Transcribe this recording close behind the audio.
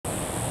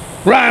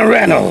Ryan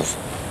Reynolds,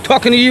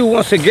 talking to you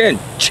once again,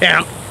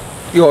 champ.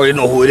 You already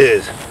know who it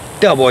is.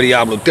 Boy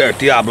Diablo, DEREK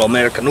Diablo,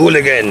 American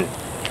Hooligan.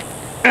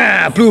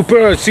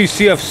 Bluebird,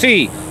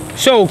 CCFC,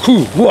 Soul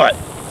Crew, what?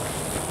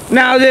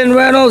 Now then,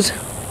 Reynolds,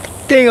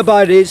 thing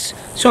about it is,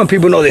 some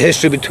people know the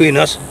history between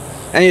us,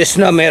 and you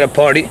snubbed me at a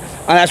party,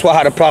 and that's why I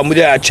had a problem with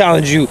it. I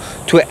challenge you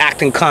to an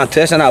acting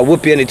contest, and I'll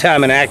whoop you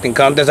anytime in an acting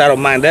contest. I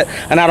don't mind that,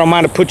 and I don't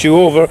mind to put you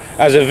over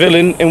as a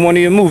villain in one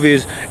of your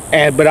movies,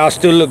 but I'll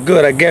still look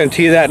good, I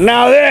guarantee you that.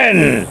 Now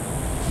then,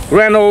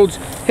 Reynolds,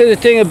 here's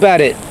the thing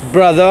about it,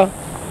 brother.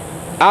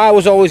 I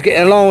was always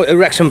getting along with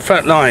Wrexham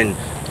Frontline,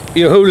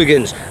 your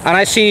hooligans, and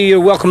I see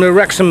you're welcome to the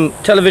Wrexham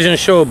television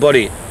show,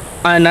 buddy.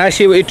 And I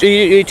see what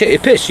you take your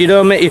piss, you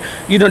know,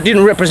 you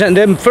didn't represent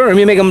them firm,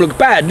 you make them look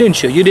bad,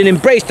 didn't you? You didn't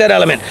embrace that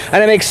element,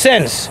 and it makes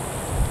sense,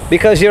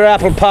 because you're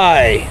apple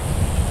pie,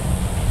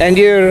 and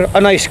you're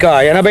a nice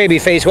guy, and a baby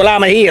face, well,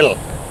 I'm a heel.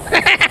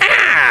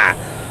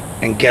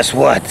 And guess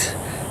what?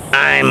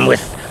 I'm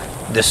with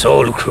the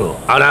Soul Crew,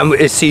 and I'm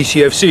with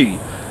CCFC.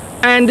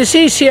 And the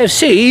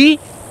CCFC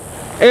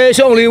is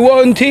only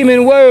one team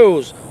in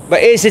Wales,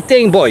 but here's the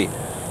thing, boy,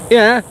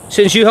 yeah,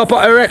 since you help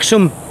out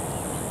Wrexham,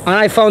 and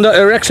I found out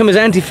Wrexham is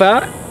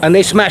Antifa, and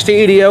they smashed the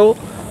EDO,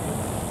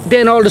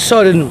 then all of a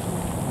sudden,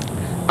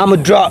 I'ma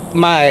drop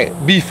my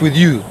beef with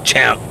you,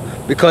 champ.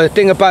 Because the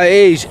thing about it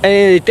is, at the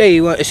end of the day,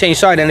 you want the same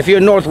side, and if you're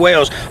in North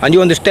Wales, and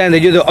you understand that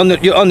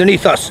you're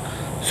underneath us,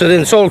 so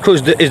then Soul Crew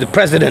is the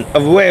president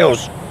of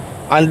Wales,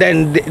 and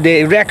then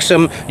the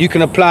Wrexham, you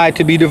can apply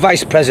to be the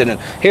vice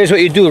president. Here's what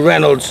you do,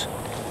 Reynolds.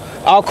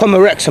 I'll come to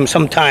Wrexham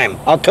sometime.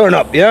 I'll turn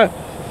up, yeah?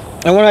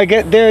 And when I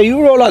get there,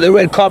 you roll out the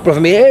red carpet for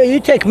me. Hey, you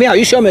take me out.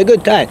 You show me a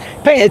good time.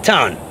 Paint the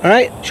town, all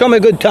right? Show me a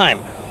good time.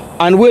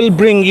 And we'll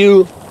bring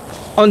you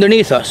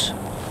underneath us.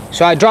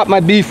 So I dropped my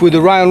beef with the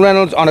Ryan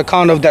Reynolds on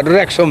account of that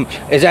Wrexham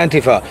is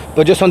Antifa.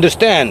 But just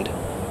understand,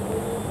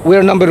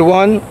 we're number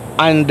one,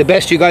 and the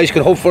best you guys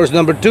can hope for is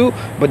number two,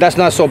 but that's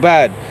not so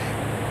bad.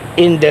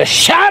 In the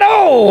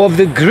shadow of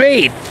the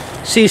great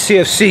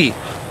CCFC,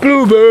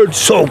 Bluebird,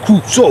 Soul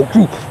Crew,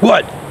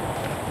 what?